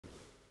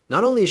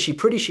Not only is she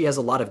pretty, she has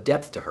a lot of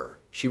depth to her.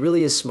 She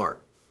really is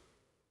smart.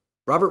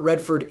 Robert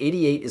Redford,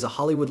 88, is a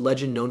Hollywood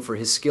legend known for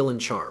his skill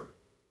and charm.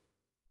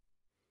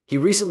 He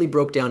recently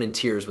broke down in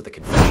tears with a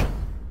confession.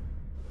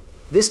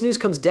 This news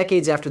comes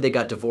decades after they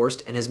got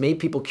divorced and has made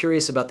people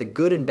curious about the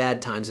good and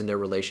bad times in their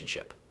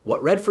relationship.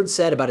 What Redford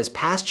said about his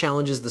past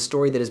challenges the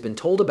story that has been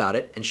told about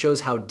it and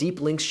shows how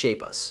deep links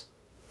shape us.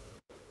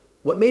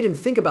 What made him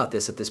think about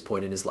this at this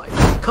point in his life?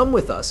 Come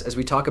with us as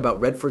we talk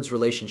about Redford's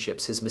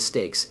relationships, his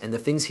mistakes, and the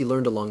things he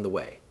learned along the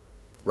way.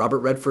 Robert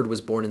Redford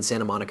was born in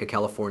Santa Monica,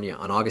 California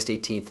on August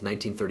 18,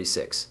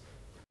 1936.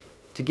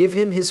 To give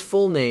him his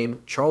full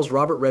name, Charles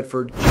Robert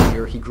Redford,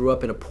 Jr., he grew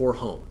up in a poor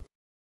home.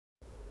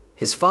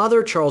 His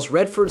father, Charles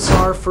Redford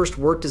Sr., first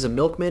worked as a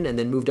milkman and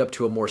then moved up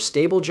to a more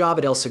stable job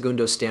at El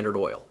Segundo Standard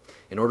Oil.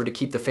 In order to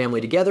keep the family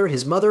together,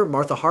 his mother,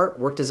 Martha Hart,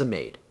 worked as a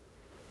maid.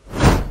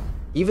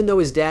 Even though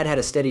his dad had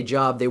a steady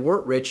job, they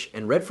weren't rich,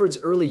 and Redford's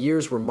early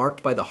years were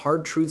marked by the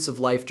hard truths of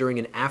life during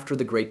and after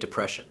the Great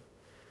Depression.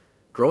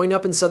 Growing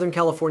up in Southern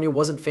California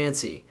wasn't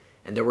fancy,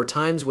 and there were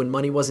times when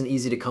money wasn't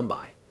easy to come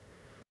by.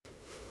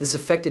 This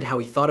affected how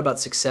he thought about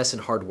success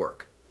and hard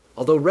work.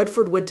 Although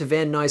Redford went to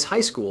Van Nuys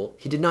High School,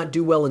 he did not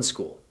do well in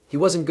school. He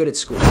wasn't good at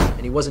school,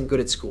 and he wasn't good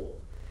at school.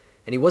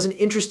 And he wasn't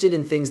interested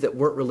in things that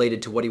weren't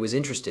related to what he was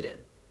interested in.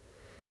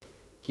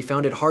 He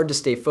found it hard to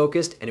stay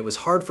focused, and it was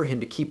hard for him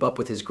to keep up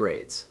with his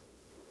grades.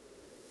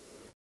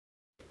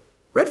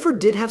 Redford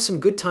did have some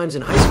good times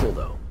in high school,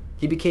 though.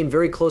 He became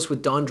very close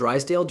with Don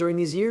Drysdale during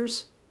these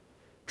years.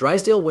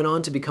 Drysdale went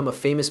on to become a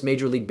famous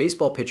Major League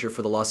Baseball pitcher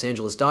for the Los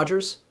Angeles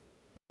Dodgers.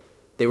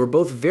 They were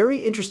both very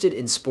interested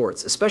in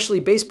sports, especially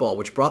baseball,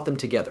 which brought them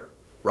together.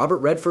 Robert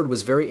Redford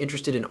was very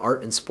interested in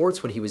art and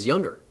sports when he was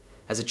younger.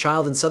 As a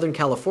child in Southern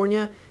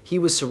California, he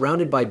was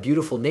surrounded by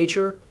beautiful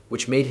nature,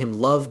 which made him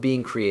love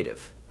being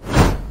creative.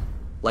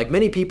 Like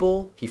many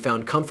people, he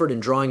found comfort in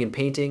drawing and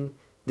painting.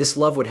 This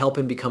love would help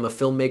him become a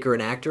filmmaker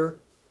and actor.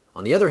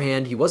 On the other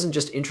hand, he wasn't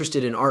just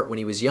interested in art when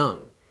he was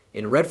young.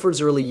 In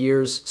Redford's early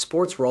years,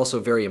 sports were also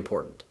very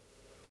important.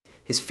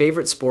 His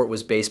favorite sport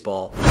was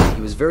baseball, and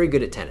he was very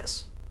good at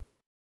tennis.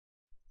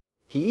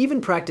 He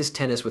even practiced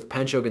tennis with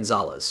Pancho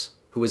Gonzalez,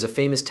 who was a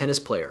famous tennis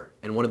player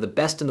and one of the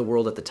best in the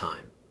world at the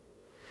time.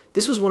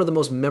 This was one of the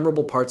most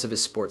memorable parts of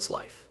his sports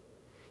life.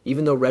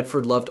 Even though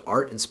Redford loved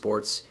art and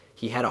sports,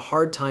 he had a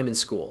hard time in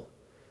school.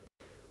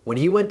 When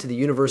he went to the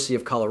University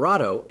of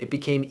Colorado, it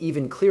became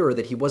even clearer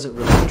that he wasn't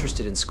really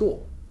interested in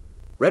school.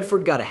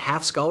 Redford got a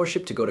half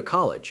scholarship to go to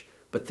college,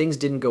 but things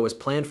didn't go as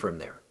planned for him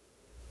there.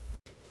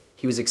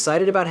 He was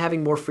excited about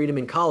having more freedom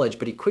in college,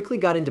 but he quickly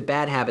got into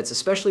bad habits,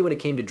 especially when it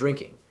came to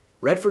drinking.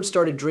 Redford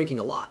started drinking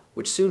a lot,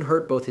 which soon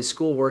hurt both his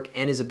schoolwork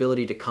and his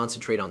ability to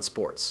concentrate on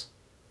sports.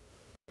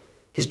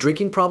 His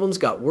drinking problems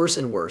got worse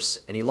and worse,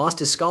 and he lost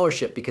his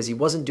scholarship because he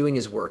wasn't doing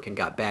his work and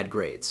got bad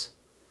grades.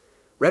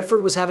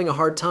 Redford was having a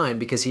hard time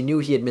because he knew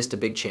he had missed a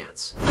big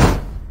chance.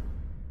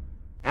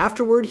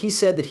 Afterward, he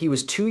said that he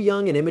was too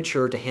young and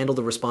immature to handle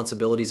the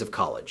responsibilities of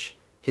college.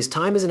 His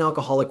time as an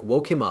alcoholic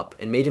woke him up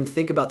and made him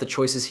think about the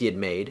choices he had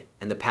made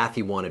and the path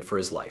he wanted for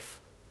his life.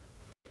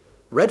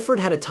 Redford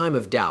had a time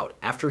of doubt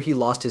after he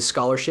lost his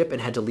scholarship and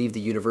had to leave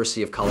the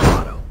University of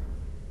Colorado.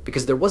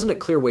 Because there wasn't a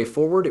clear way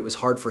forward, it was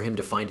hard for him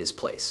to find his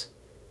place.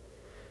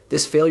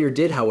 This failure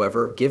did,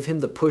 however, give him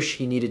the push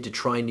he needed to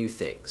try new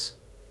things.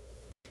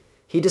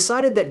 He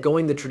decided that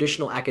going the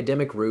traditional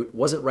academic route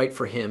wasn't right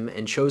for him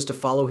and chose to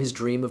follow his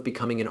dream of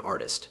becoming an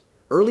artist.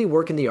 Early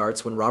work in the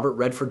arts, when Robert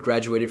Redford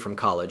graduated from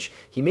college,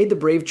 he made the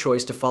brave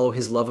choice to follow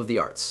his love of the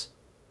arts.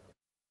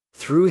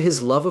 Through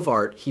his love of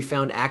art, he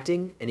found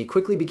acting, and he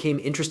quickly became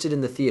interested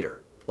in the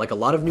theater. Like a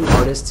lot of new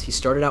artists, he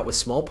started out with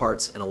small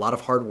parts and a lot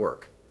of hard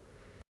work.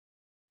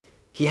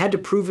 He had to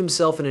prove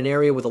himself in an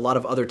area with a lot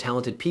of other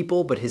talented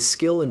people, but his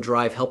skill and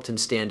drive helped him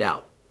stand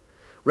out.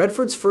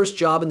 Redford's first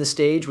job in the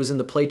stage was in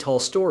the play Tall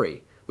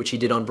Story, which he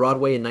did on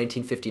Broadway in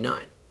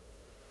 1959.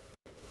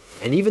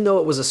 And even though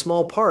it was a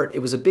small part,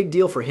 it was a big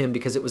deal for him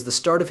because it was the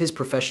start of his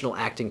professional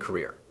acting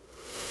career.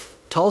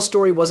 Tall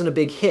Story wasn't a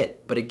big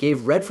hit, but it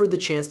gave Redford the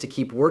chance to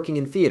keep working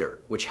in theater,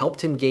 which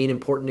helped him gain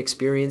important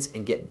experience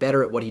and get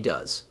better at what he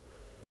does.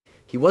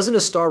 He wasn't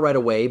a star right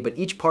away, but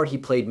each part he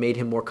played made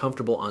him more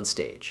comfortable on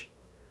stage.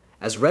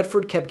 As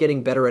Redford kept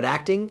getting better at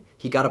acting,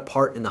 he got a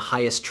part in The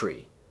Highest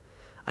Tree,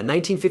 a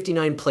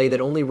 1959 play that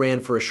only ran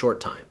for a short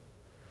time.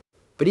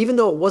 But even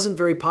though it wasn't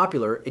very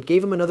popular, it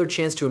gave him another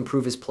chance to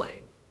improve his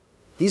playing.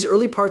 These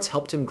early parts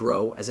helped him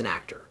grow as an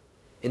actor.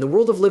 In the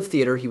world of live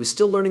theater, he was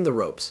still learning the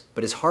ropes,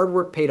 but his hard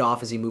work paid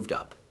off as he moved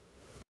up.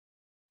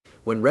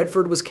 When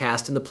Redford was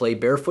cast in the play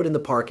Barefoot in the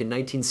Park in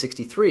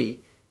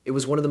 1963, it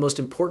was one of the most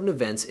important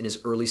events in his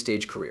early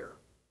stage career.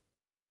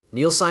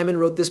 Neil Simon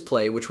wrote this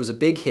play, which was a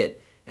big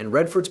hit, and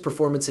Redford's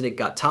performance in it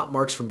got top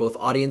marks from both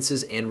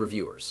audiences and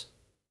reviewers.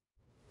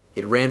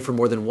 It ran for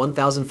more than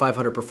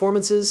 1,500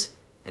 performances,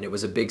 and it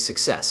was a big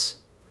success.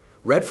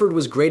 Redford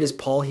was great as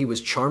Paul. He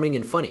was charming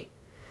and funny.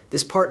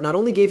 This part not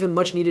only gave him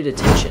much needed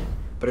attention,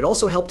 but it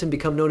also helped him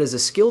become known as a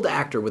skilled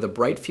actor with a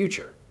bright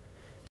future.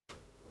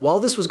 While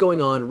this was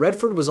going on,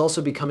 Redford was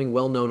also becoming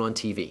well known on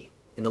TV.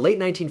 In the late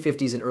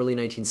 1950s and early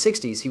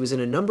 1960s, he was in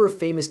a number of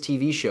famous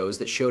TV shows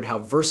that showed how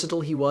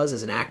versatile he was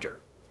as an actor.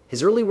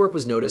 His early work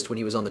was noticed when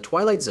he was on The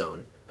Twilight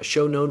Zone, a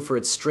show known for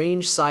its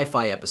strange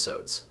sci-fi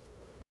episodes.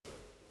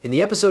 In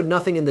the episode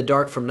Nothing in the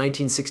Dark from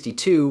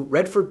 1962,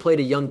 Redford played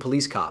a young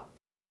police cop.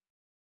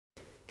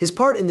 His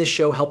part in this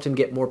show helped him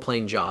get more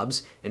playing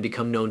jobs and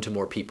become known to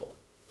more people.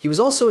 He was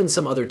also in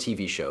some other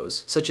TV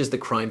shows, such as the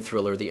crime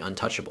thriller The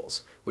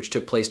Untouchables, which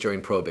took place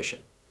during Prohibition.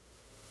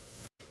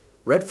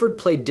 Redford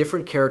played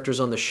different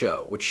characters on the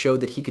show, which showed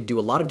that he could do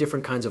a lot of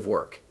different kinds of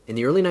work. In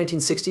the early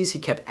 1960s, he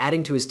kept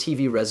adding to his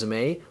TV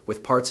resume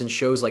with parts in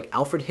shows like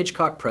Alfred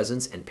Hitchcock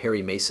Presents and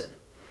Perry Mason.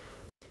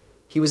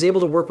 He was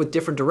able to work with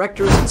different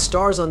directors and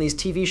stars on these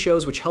TV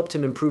shows, which helped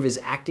him improve his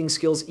acting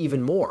skills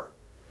even more.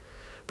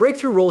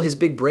 Breakthrough role, his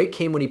big break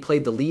came when he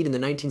played the lead in the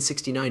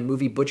 1969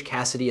 movie Butch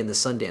Cassidy and the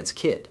Sundance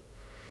Kid.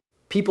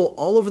 People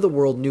all over the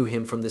world knew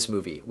him from this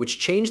movie, which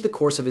changed the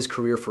course of his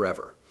career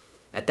forever.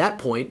 At that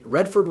point,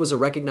 Redford was a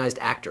recognized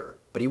actor,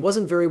 but he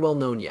wasn't very well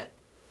known yet.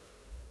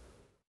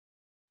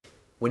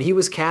 When he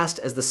was cast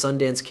as the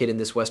Sundance Kid in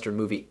this Western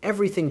movie,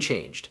 everything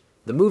changed.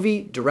 The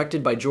movie,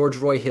 directed by George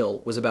Roy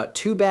Hill, was about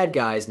two bad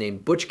guys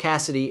named Butch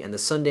Cassidy and the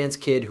Sundance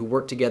Kid who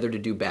worked together to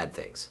do bad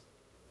things.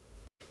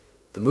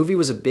 The movie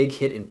was a big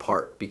hit in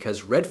part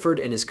because Redford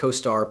and his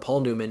co-star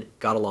Paul Newman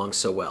got along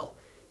so well.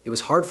 It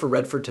was hard for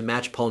Redford to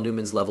match Paul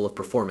Newman's level of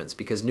performance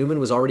because Newman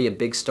was already a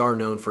big star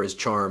known for his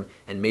charm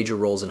and major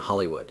roles in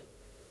Hollywood.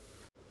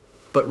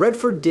 But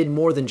Redford did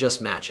more than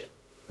just match it.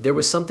 There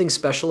was something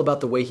special about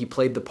the way he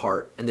played the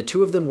part, and the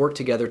two of them worked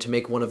together to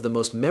make one of the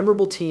most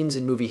memorable teams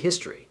in movie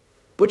history.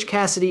 Butch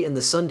Cassidy and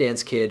the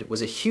Sundance Kid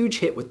was a huge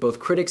hit with both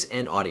critics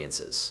and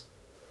audiences.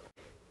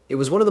 It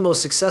was one of the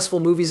most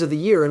successful movies of the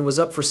year and was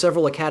up for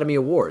several Academy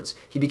Awards.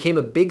 He became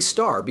a big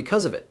star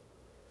because of it.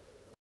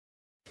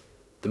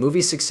 The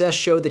movie's success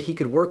showed that he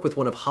could work with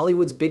one of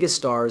Hollywood's biggest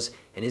stars,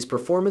 and his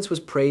performance was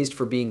praised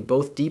for being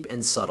both deep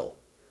and subtle.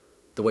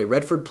 The way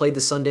Redford played the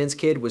Sundance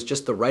Kid was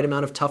just the right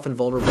amount of tough and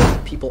vulnerable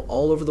that people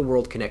all over the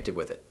world connected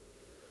with it.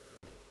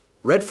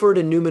 Redford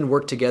and Newman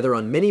worked together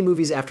on many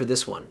movies after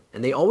this one,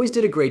 and they always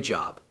did a great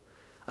job.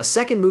 A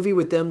second movie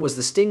with them was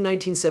The Sting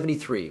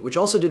 1973, which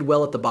also did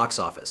well at the box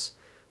office.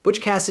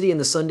 Butch Cassidy and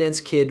the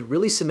Sundance Kid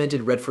really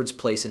cemented Redford's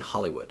place in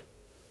Hollywood.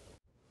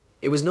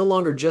 It was no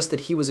longer just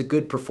that he was a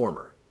good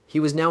performer. He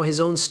was now his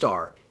own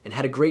star and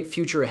had a great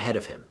future ahead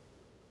of him.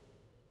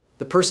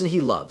 The person he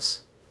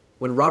loves.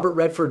 When Robert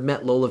Redford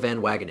met Lola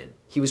Van Wagenen,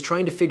 he was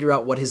trying to figure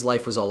out what his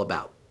life was all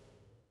about.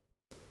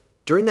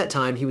 During that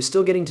time, he was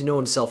still getting to know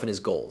himself and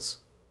his goals.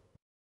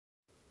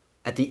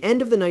 At the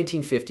end of the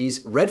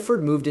 1950s,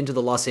 Redford moved into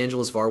the Los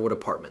Angeles Varwood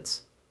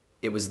apartments.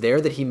 It was there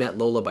that he met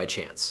Lola by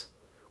chance.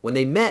 When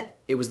they met,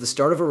 it was the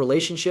start of a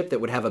relationship that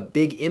would have a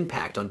big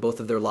impact on both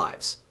of their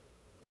lives.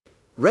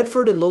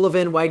 Redford and Lola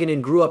Van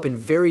Wagenen grew up in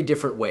very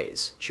different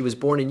ways. She was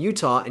born in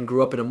Utah and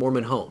grew up in a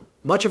Mormon home.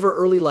 Much of her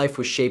early life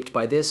was shaped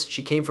by this.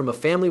 She came from a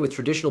family with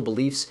traditional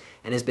beliefs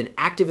and has been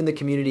active in the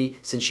community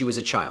since she was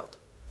a child.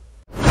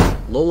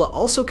 Lola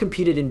also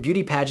competed in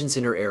beauty pageants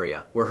in her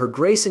area, where her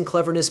grace and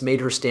cleverness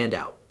made her stand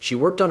out. She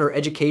worked on her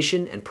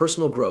education and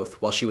personal growth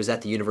while she was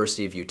at the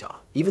University of Utah,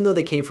 even though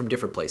they came from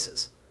different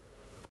places.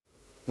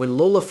 When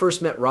Lola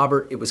first met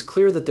Robert, it was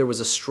clear that there was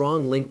a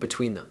strong link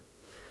between them.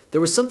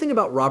 There was something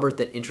about Robert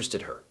that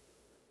interested her.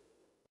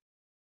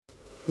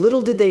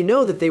 Little did they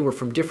know that they were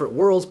from different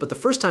worlds, but the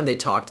first time they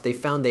talked, they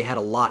found they had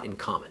a lot in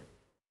common.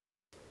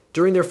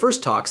 During their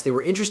first talks, they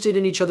were interested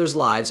in each other's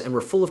lives and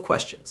were full of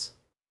questions.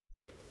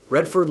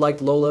 Redford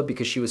liked Lola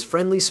because she was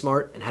friendly,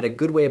 smart, and had a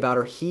good way about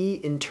her. He,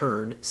 in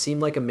turn,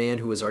 seemed like a man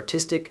who was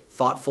artistic,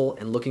 thoughtful,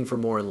 and looking for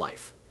more in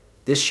life.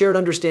 This shared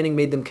understanding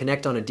made them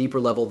connect on a deeper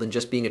level than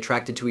just being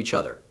attracted to each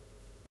other.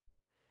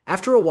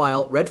 After a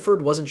while,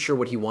 Redford wasn't sure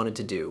what he wanted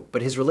to do,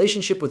 but his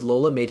relationship with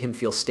Lola made him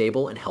feel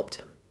stable and helped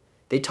him.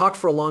 They talked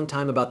for a long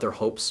time about their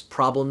hopes,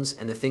 problems,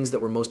 and the things that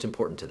were most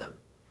important to them.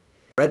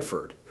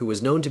 Redford, who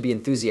was known to be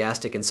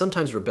enthusiastic and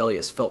sometimes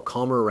rebellious, felt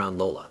calmer around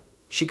Lola.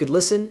 She could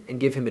listen and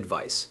give him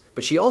advice,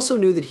 but she also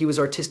knew that he was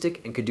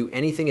artistic and could do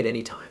anything at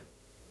any time.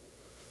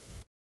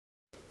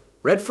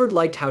 Redford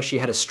liked how she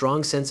had a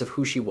strong sense of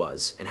who she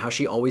was and how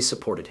she always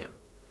supported him.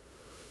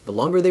 The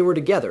longer they were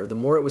together, the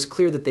more it was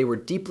clear that they were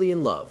deeply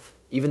in love.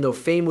 Even though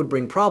fame would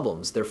bring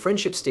problems, their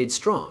friendship stayed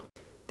strong.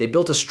 They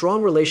built a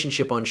strong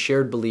relationship on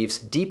shared beliefs,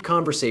 deep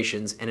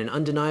conversations, and an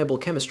undeniable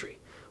chemistry.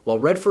 While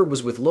Redford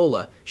was with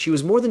Lola, she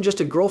was more than just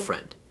a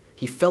girlfriend.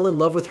 He fell in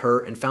love with her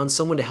and found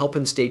someone to help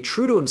him stay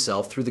true to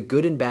himself through the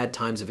good and bad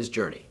times of his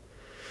journey.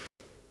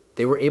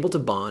 They were able to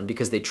bond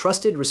because they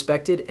trusted,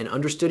 respected, and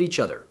understood each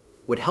other,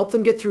 would help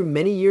them get through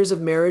many years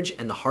of marriage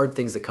and the hard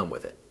things that come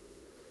with it.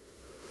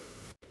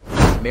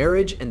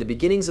 Marriage and the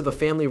beginnings of a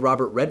family.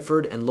 Robert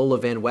Redford and Lola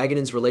Van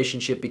Wagenen's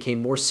relationship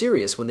became more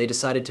serious when they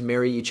decided to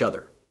marry each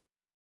other.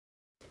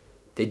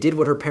 They did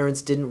what her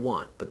parents didn't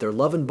want, but their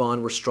love and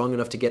bond were strong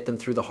enough to get them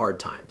through the hard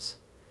times.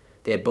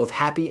 They had both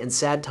happy and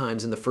sad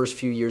times in the first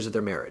few years of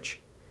their marriage.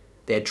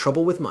 They had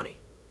trouble with money.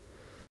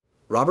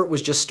 Robert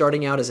was just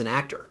starting out as an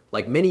actor.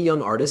 Like many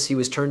young artists, he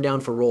was turned down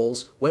for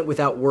roles, went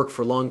without work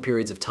for long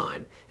periods of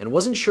time, and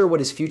wasn't sure what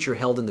his future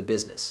held in the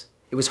business.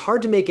 It was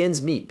hard to make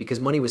ends meet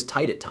because money was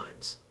tight at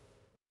times.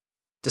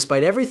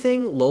 Despite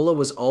everything, Lola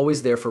was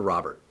always there for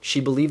Robert. She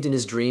believed in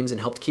his dreams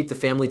and helped keep the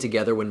family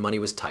together when money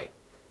was tight.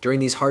 During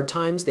these hard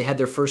times, they had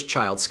their first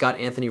child, Scott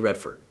Anthony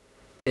Redford,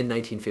 in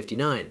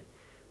 1959.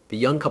 The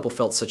young couple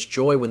felt such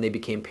joy when they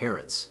became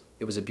parents.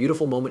 It was a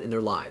beautiful moment in their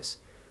lives,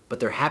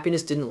 but their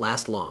happiness didn't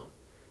last long.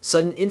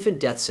 Sudden infant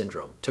death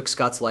syndrome took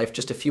Scott's life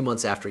just a few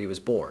months after he was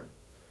born.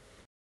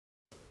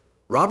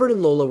 Robert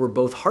and Lola were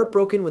both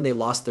heartbroken when they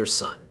lost their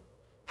son.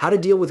 How to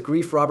deal with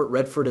grief? Robert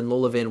Redford and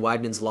Lola Van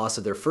Wagenen's loss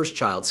of their first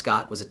child,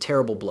 Scott, was a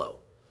terrible blow.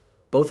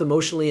 Both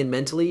emotionally and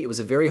mentally, it was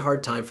a very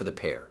hard time for the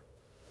pair.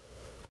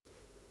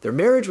 Their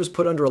marriage was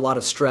put under a lot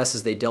of stress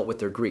as they dealt with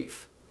their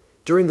grief.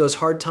 During those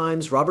hard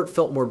times, Robert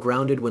felt more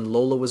grounded when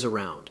Lola was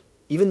around.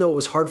 Even though it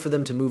was hard for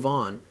them to move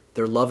on,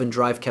 their love and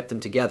drive kept them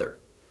together.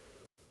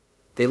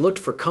 They looked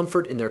for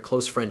comfort in their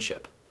close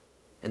friendship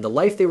and the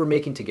life they were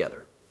making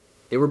together.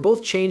 They were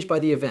both changed by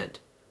the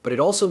event, but it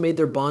also made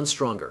their bond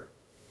stronger.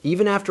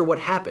 Even after what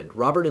happened,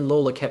 Robert and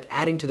Lola kept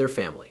adding to their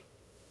family.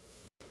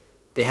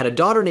 They had a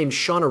daughter named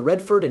Shauna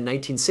Redford in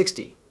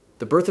 1960.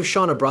 The birth of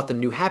Shauna brought them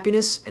new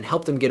happiness and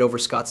helped them get over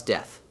Scott's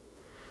death.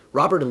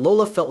 Robert and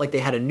Lola felt like they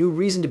had a new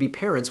reason to be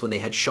parents when they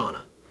had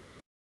Shauna.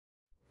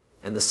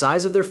 And the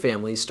size of their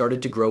family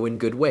started to grow in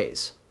good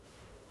ways.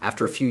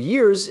 After a few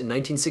years, in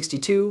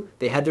 1962,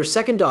 they had their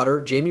second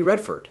daughter, Jamie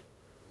Redford.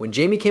 When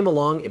Jamie came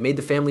along, it made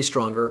the family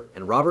stronger,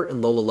 and Robert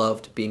and Lola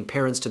loved being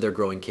parents to their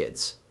growing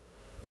kids.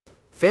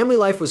 Family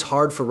life was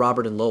hard for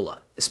Robert and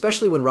Lola,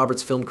 especially when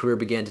Robert's film career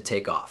began to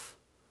take off.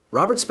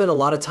 Robert spent a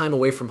lot of time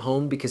away from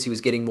home because he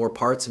was getting more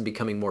parts and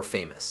becoming more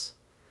famous.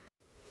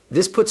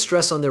 This put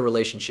stress on their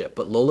relationship,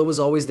 but Lola was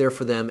always there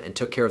for them and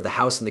took care of the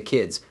house and the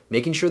kids,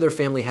 making sure their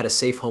family had a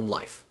safe home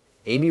life.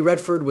 Amy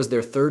Redford was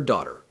their third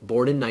daughter,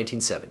 born in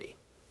 1970.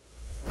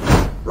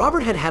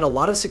 Robert had had a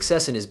lot of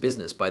success in his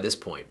business by this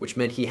point, which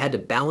meant he had to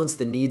balance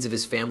the needs of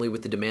his family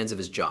with the demands of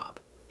his job.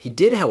 He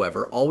did,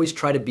 however, always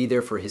try to be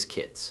there for his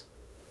kids.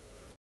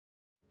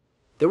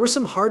 There were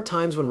some hard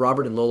times when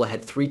Robert and Lola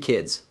had 3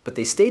 kids, but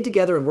they stayed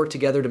together and worked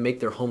together to make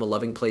their home a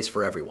loving place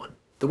for everyone.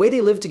 The way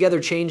they lived together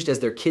changed as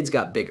their kids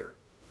got bigger.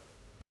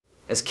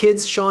 As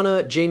kids,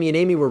 Shauna, Jamie, and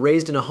Amy were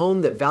raised in a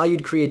home that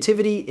valued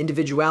creativity,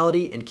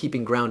 individuality, and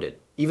keeping grounded,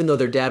 even though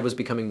their dad was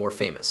becoming more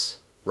famous.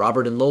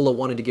 Robert and Lola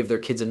wanted to give their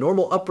kids a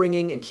normal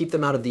upbringing and keep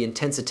them out of the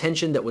intense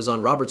attention that was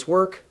on Robert's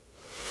work.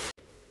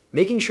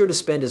 Making sure to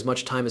spend as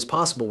much time as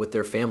possible with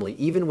their family,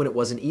 even when it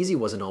wasn't easy,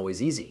 wasn't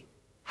always easy.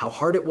 How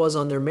hard it was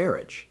on their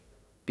marriage.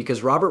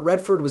 Because Robert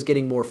Redford was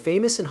getting more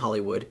famous in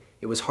Hollywood,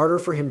 it was harder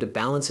for him to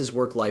balance his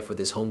work life with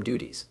his home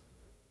duties.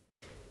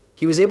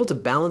 He was able to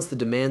balance the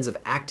demands of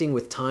acting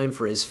with time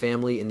for his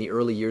family in the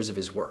early years of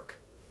his work.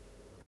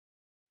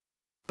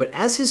 But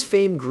as his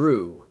fame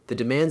grew, the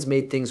demands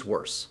made things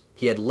worse.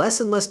 He had less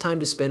and less time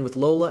to spend with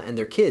Lola and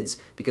their kids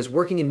because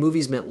working in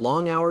movies meant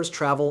long hours,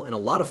 travel, and a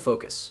lot of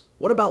focus.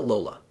 What about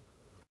Lola?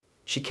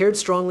 She cared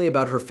strongly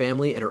about her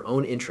family and her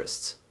own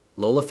interests.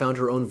 Lola found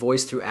her own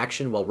voice through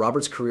action while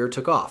Robert's career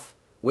took off.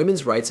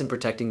 Women's rights and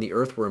protecting the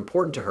earth were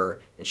important to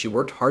her, and she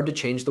worked hard to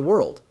change the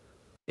world.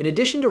 In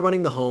addition to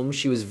running the home,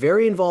 she was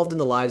very involved in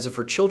the lives of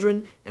her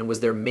children and was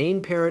their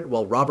main parent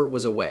while Robert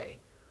was away.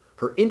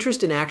 Her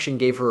interest in action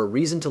gave her a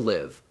reason to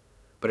live,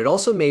 but it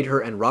also made her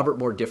and Robert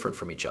more different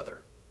from each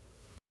other.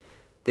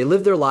 They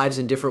lived their lives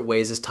in different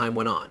ways as time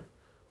went on.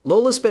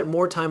 Lola spent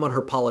more time on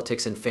her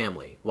politics and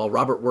family, while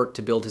Robert worked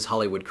to build his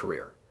Hollywood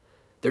career.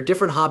 Their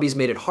different hobbies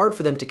made it hard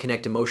for them to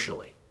connect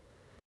emotionally.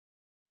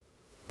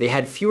 They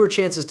had fewer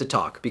chances to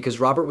talk because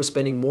Robert was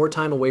spending more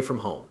time away from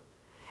home.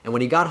 And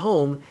when he got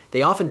home,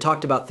 they often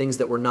talked about things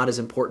that were not as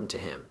important to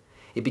him.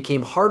 It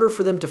became harder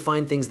for them to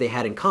find things they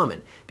had in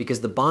common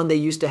because the bond they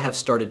used to have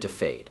started to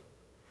fade.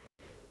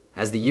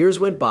 As the years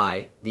went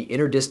by, the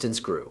inner distance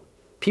grew.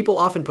 People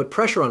often put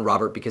pressure on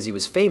Robert because he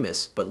was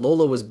famous, but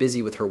Lola was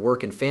busy with her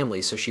work and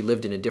family, so she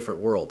lived in a different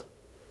world.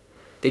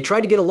 They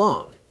tried to get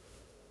along.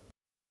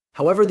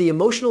 However, the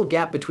emotional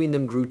gap between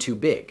them grew too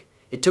big.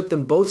 It took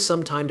them both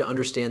some time to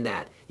understand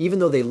that, even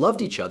though they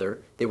loved each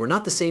other, they were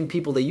not the same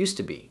people they used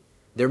to be.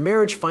 Their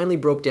marriage finally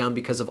broke down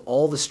because of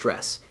all the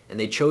stress, and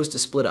they chose to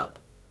split up.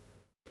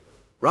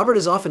 Robert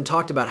has often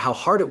talked about how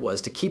hard it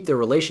was to keep their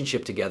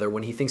relationship together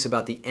when he thinks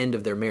about the end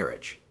of their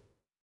marriage.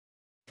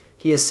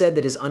 He has said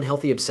that his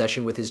unhealthy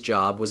obsession with his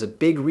job was a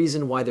big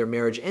reason why their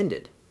marriage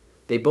ended.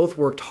 They both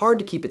worked hard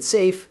to keep it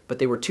safe, but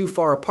they were too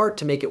far apart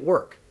to make it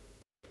work.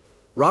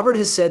 Robert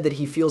has said that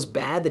he feels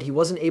bad that he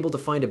wasn't able to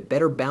find a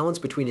better balance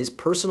between his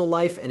personal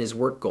life and his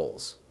work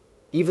goals.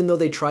 Even though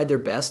they tried their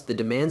best, the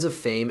demands of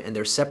fame and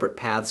their separate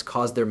paths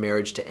caused their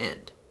marriage to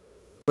end.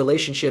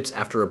 Relationships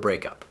after a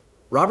breakup.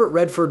 Robert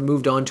Redford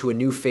moved on to a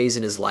new phase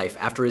in his life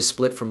after his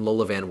split from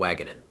Lola Van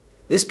Wagenen.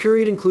 This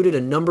period included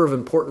a number of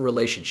important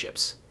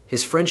relationships.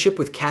 His friendship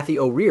with Cathy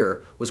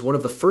O'Rear was one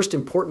of the first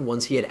important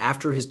ones he had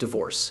after his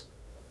divorce.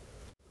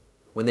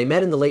 When they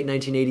met in the late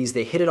 1980s,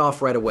 they hit it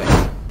off right away.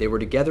 they were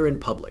together in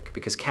public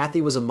because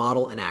Kathy was a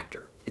model and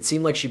actor. It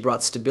seemed like she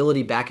brought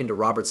stability back into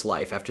Robert's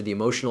life after the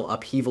emotional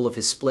upheaval of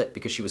his split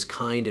because she was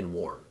kind and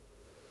warm.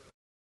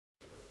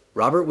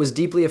 Robert was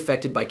deeply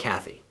affected by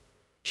Kathy.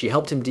 She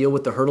helped him deal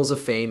with the hurdles of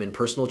fame and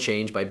personal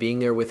change by being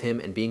there with him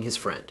and being his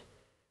friend.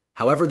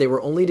 However, they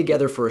were only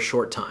together for a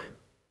short time.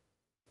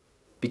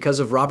 Because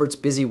of Robert's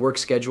busy work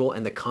schedule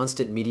and the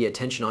constant media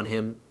attention on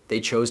him, they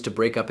chose to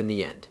break up in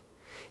the end.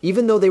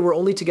 Even though they were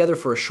only together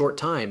for a short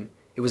time,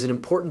 it was an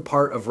important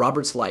part of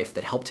Robert's life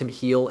that helped him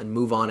heal and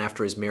move on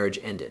after his marriage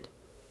ended.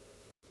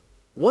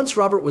 Once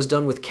Robert was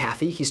done with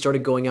Kathy, he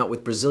started going out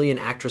with Brazilian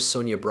actress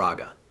Sonia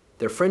Braga.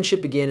 Their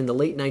friendship began in the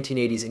late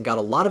 1980s and got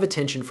a lot of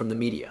attention from the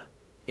media.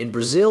 In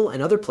Brazil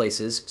and other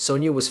places,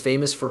 Sonia was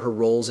famous for her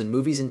roles in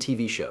movies and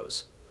TV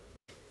shows.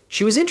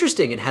 She was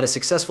interesting and had a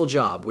successful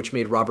job, which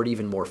made Robert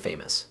even more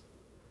famous.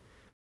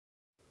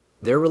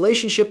 Their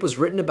relationship was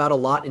written about a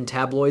lot in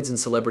tabloids and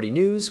celebrity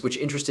news, which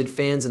interested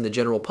fans and the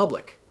general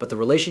public, but the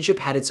relationship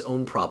had its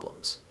own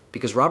problems.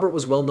 Because Robert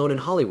was well known in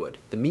Hollywood,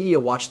 the media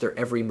watched their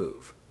every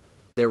move.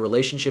 Their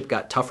relationship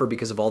got tougher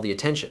because of all the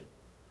attention.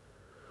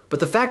 But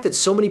the fact that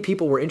so many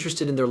people were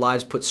interested in their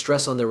lives put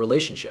stress on their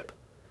relationship.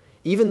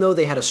 Even though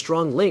they had a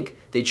strong link,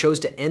 they chose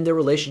to end their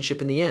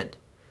relationship in the end.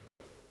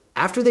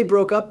 After they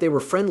broke up, they were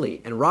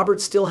friendly, and Robert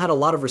still had a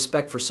lot of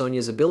respect for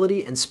Sonia's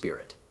ability and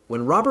spirit.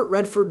 When Robert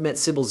Redford met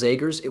Sybil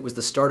Zagers, it was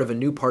the start of a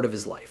new part of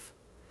his life.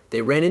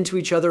 They ran into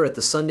each other at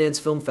the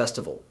Sundance Film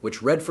Festival,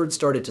 which Redford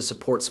started to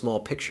support small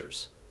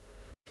pictures.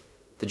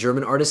 The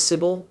German artist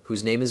Sybil,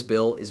 whose name is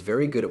Bill, is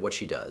very good at what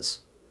she does.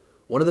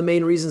 One of the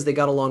main reasons they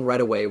got along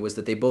right away was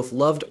that they both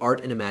loved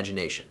art and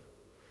imagination.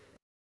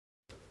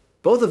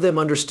 Both of them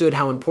understood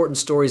how important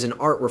stories and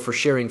art were for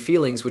sharing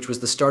feelings, which was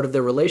the start of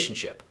their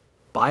relationship.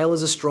 Bile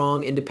is a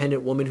strong,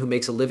 independent woman who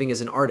makes a living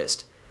as an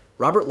artist.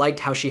 Robert liked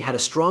how she had a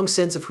strong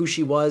sense of who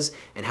she was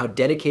and how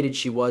dedicated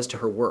she was to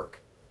her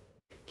work.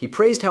 He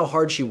praised how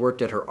hard she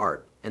worked at her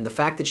art, and the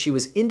fact that she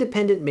was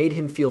independent made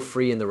him feel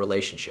free in the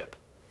relationship.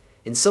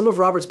 In some of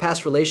Robert's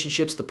past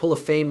relationships, the pull of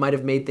fame might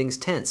have made things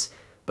tense,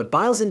 but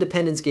Bile's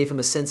independence gave him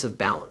a sense of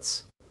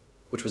balance,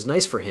 which was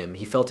nice for him.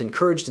 He felt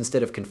encouraged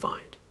instead of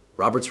confined.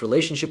 Robert's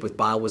relationship with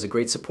Bile was a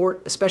great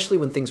support, especially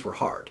when things were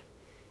hard.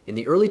 In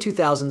the early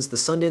 2000s, the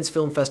Sundance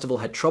Film Festival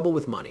had trouble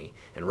with money,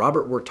 and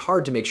Robert worked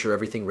hard to make sure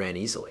everything ran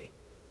easily.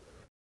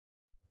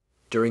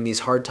 During these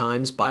hard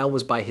times, Bile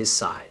was by his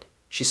side.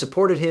 She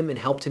supported him and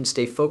helped him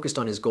stay focused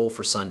on his goal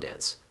for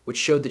Sundance, which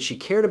showed that she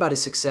cared about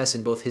his success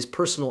in both his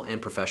personal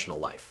and professional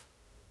life.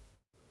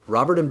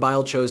 Robert and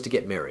Bile chose to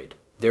get married.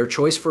 Their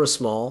choice for a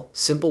small,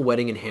 simple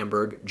wedding in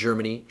Hamburg,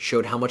 Germany,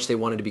 showed how much they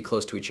wanted to be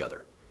close to each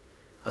other.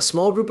 A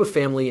small group of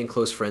family and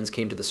close friends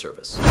came to the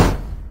service.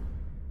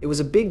 It was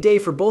a big day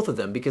for both of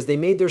them because they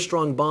made their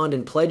strong bond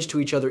and pledged to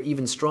each other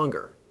even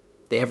stronger.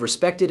 They have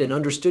respected and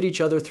understood each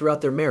other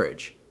throughout their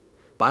marriage.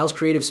 Bile's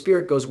creative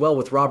spirit goes well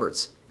with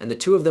Robert's, and the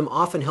two of them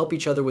often help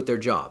each other with their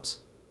jobs.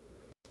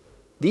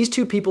 These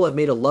two people have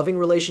made a loving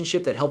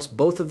relationship that helps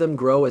both of them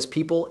grow as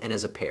people and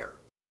as a pair.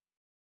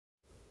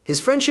 His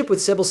friendship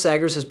with Sybil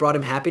Zagers has brought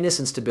him happiness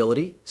and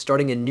stability,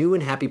 starting a new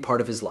and happy part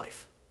of his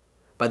life.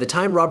 By the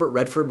time Robert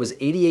Redford was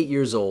 88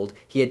 years old,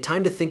 he had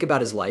time to think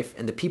about his life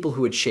and the people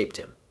who had shaped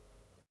him.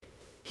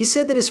 He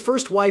said that his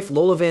first wife,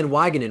 Lola Van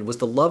Wagenen, was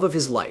the love of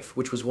his life,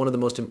 which was one of the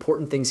most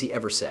important things he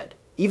ever said.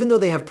 Even though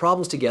they have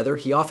problems together,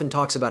 he often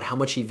talks about how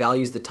much he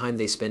values the time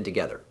they spend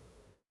together.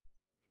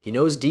 He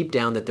knows deep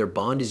down that their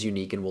bond is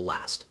unique and will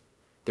last.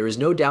 There is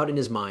no doubt in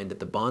his mind that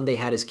the bond they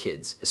had as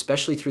kids,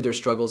 especially through their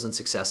struggles and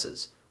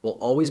successes, will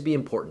always be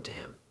important to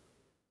him.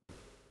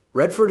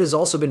 Redford has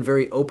also been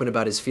very open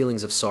about his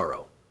feelings of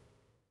sorrow.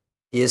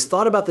 He has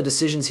thought about the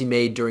decisions he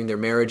made during their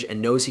marriage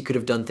and knows he could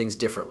have done things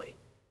differently.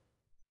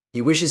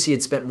 He wishes he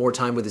had spent more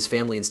time with his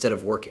family instead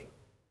of working.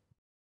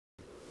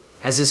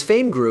 As his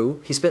fame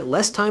grew, he spent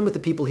less time with the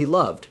people he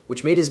loved,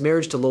 which made his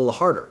marriage to Lola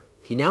harder.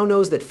 He now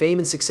knows that fame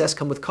and success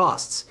come with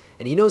costs,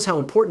 and he knows how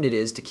important it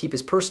is to keep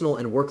his personal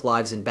and work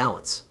lives in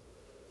balance.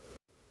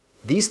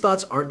 These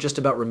thoughts aren't just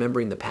about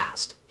remembering the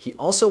past. He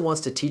also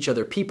wants to teach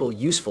other people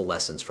useful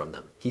lessons from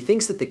them. He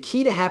thinks that the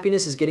key to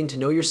happiness is getting to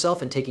know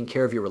yourself and taking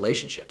care of your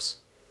relationships.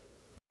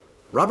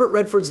 Robert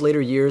Redford's later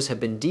years have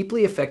been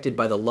deeply affected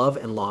by the love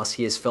and loss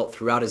he has felt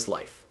throughout his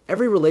life.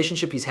 Every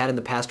relationship he's had in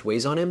the past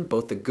weighs on him,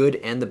 both the good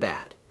and the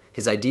bad.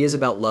 His ideas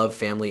about love,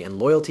 family, and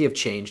loyalty have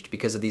changed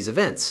because of these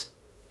events.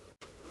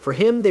 For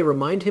him, they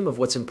remind him of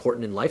what's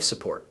important in life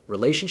support,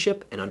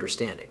 relationship, and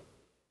understanding.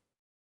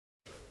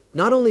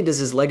 Not only does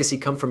his legacy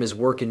come from his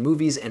work in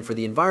movies and for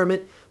the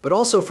environment, but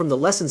also from the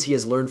lessons he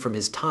has learned from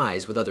his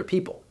ties with other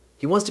people.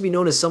 He wants to be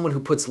known as someone who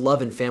puts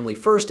love and family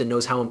first and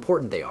knows how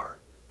important they are.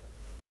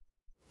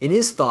 In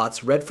his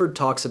thoughts, Redford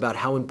talks about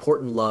how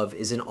important love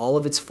is in all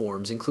of its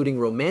forms, including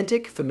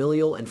romantic,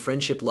 familial, and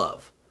friendship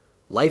love.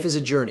 Life is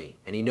a journey,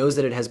 and he knows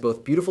that it has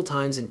both beautiful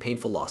times and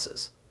painful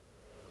losses.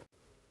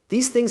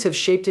 These things have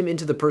shaped him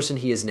into the person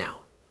he is now.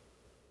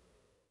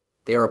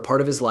 They are a part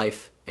of his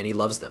life, and he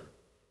loves them.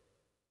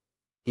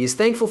 He is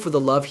thankful for the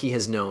love he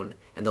has known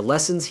and the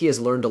lessons he has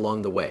learned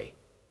along the way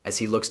as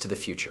he looks to the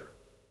future.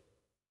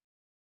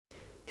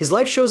 His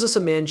life shows us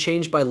a man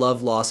changed by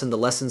love, loss, and the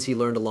lessons he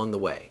learned along the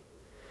way.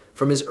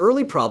 From his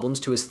early problems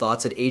to his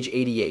thoughts at age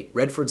 88,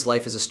 Redford's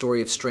life is a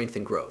story of strength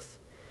and growth.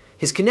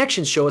 His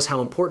connections show us how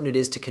important it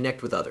is to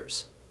connect with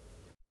others.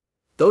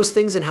 Those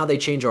things and how they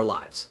change our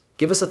lives.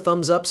 Give us a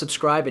thumbs up,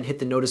 subscribe, and hit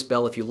the notice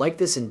bell if you like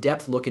this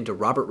in-depth look into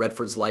Robert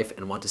Redford's life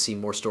and want to see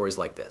more stories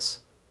like this.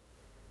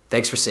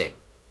 Thanks for seeing.